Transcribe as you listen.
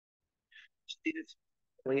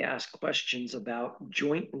We ask questions about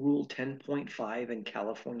Joint Rule 10.5 and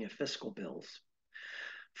California fiscal bills.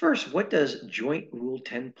 First, what does Joint Rule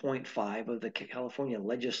 10.5 of the California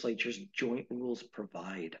Legislature's Joint Rules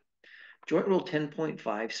provide? Joint Rule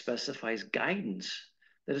 10.5 specifies guidance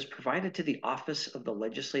that is provided to the Office of the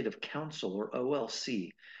Legislative Counsel, or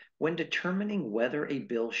OLC, when determining whether a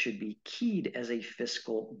bill should be keyed as a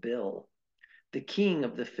fiscal bill. The keying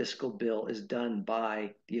of the fiscal bill is done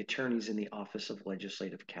by the attorneys in the Office of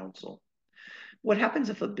Legislative Counsel. What happens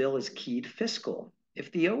if a bill is keyed fiscal?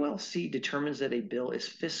 If the OLC determines that a bill is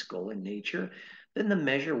fiscal in nature, then the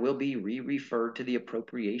measure will be re-referred to the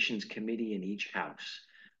Appropriations Committee in each House.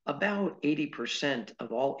 About 80%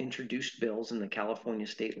 of all introduced bills in the California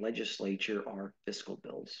State Legislature are fiscal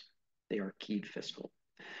bills. They are keyed fiscal.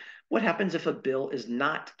 What happens if a bill is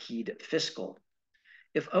not keyed fiscal?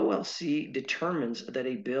 If OLC determines that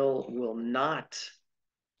a bill will not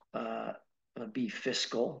be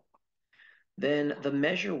fiscal, then the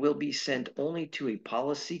measure will be sent only to a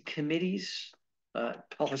policy committee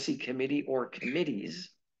or committees.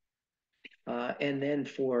 And then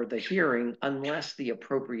for the hearing, unless the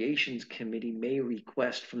Appropriations Committee may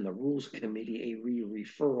request from the Rules Committee a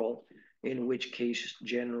re-referral, in which case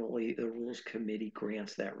generally the Rules Committee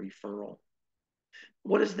grants that referral.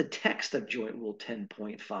 What is the text of Joint Rule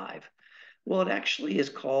 10.5? Well, it actually is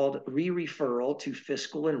called re-referral to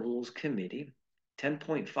Fiscal and Rules Committee.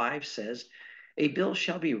 10.5 says, a bill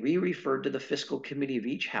shall be re-referred to the Fiscal Committee of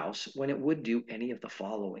each House when it would do any of the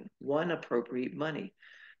following. 1, appropriate money.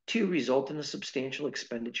 2, result in a substantial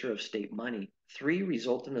expenditure of state money. 3,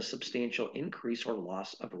 result in a substantial increase or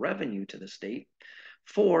loss of revenue to the state.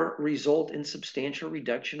 4, result in substantial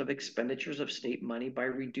reduction of expenditures of state money by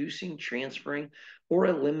reducing, transferring, or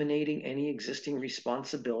eliminating any existing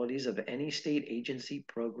responsibilities of any state agency,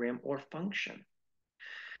 program, or function.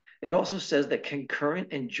 It also says that concurrent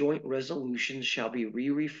and joint resolutions shall be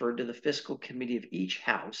re-referred to the Fiscal Committee of each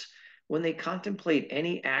House when they contemplate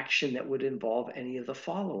any action that would involve any of the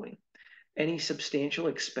following: any substantial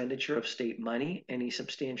expenditure of state money, any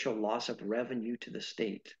substantial loss of revenue to the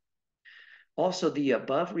state. Also, the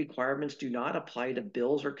above requirements do not apply to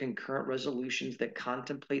bills or concurrent resolutions that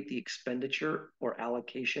contemplate the expenditure or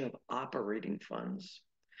allocation of operating funds.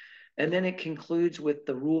 And then it concludes with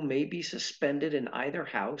the rule may be suspended in either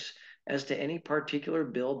house as to any particular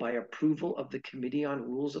bill by approval of the Committee on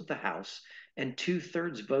Rules of the House and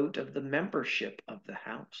 2/3 vote of the membership of the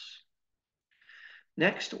House.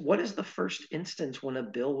 Next, what is the first instance when a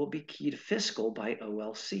bill will be keyed fiscal by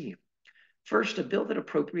OLC? First, a bill that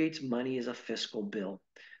appropriates money is a fiscal bill.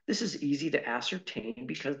 This is easy to ascertain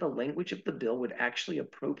because the language of the bill would actually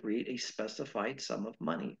appropriate a specified sum of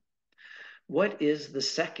money. What is the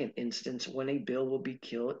second instance when a bill will be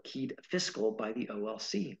keyed fiscal by the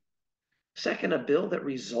OLC? Second, a bill that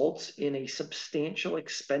results in a substantial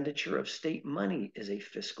expenditure of state money is a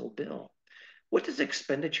fiscal bill. What does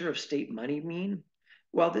expenditure of state money mean?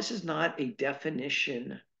 While this is not a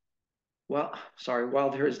definition while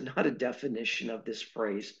there is not a definition of this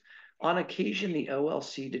phrase, on occasion the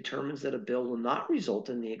OLC determines that a bill will not result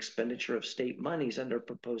in the expenditure of state monies under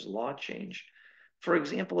proposed law change. For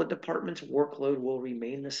example, a department's workload will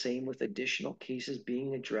remain the same with additional cases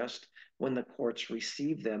being addressed when the courts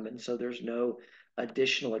receive them, and so there's no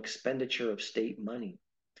additional expenditure of state money.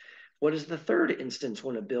 What is the third instance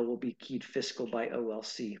when a bill will be keyed fiscal by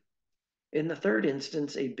OLC? In the third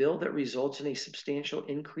instance, a bill that results in a substantial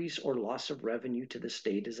increase or loss of revenue to the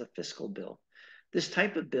state is a fiscal bill. This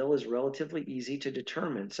type of bill is relatively easy to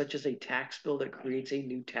determine, such as a tax bill that creates a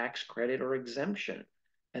new tax credit or exemption,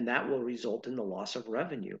 and that will result in the loss of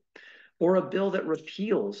revenue. Or a bill that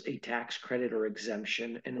repeals a tax credit or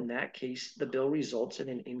exemption, and in that case, the bill results in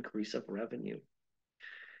an increase of revenue.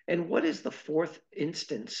 And what is the fourth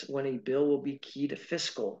instance when a bill will be keyed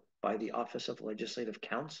fiscal by the Office of Legislative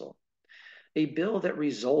Counsel? A bill that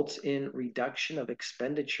results in reduction of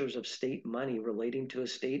expenditures of state money relating to a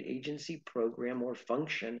state agency, program, or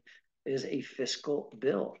function is a fiscal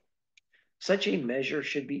bill. Such a measure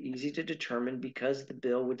should be easy to determine because the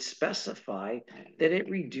bill would specify that it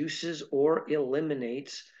reduces or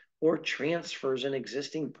eliminates or transfers an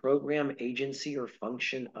existing program, agency, or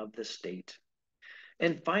function of the state.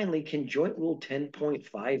 And finally, can Joint Rule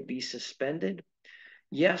 10.5 be suspended?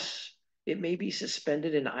 Yes, it may be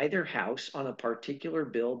suspended in either house on a particular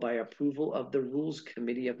bill by approval of the Rules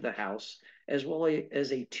Committee of the House, as well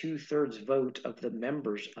as a 2/3 vote of the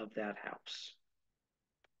members of that house.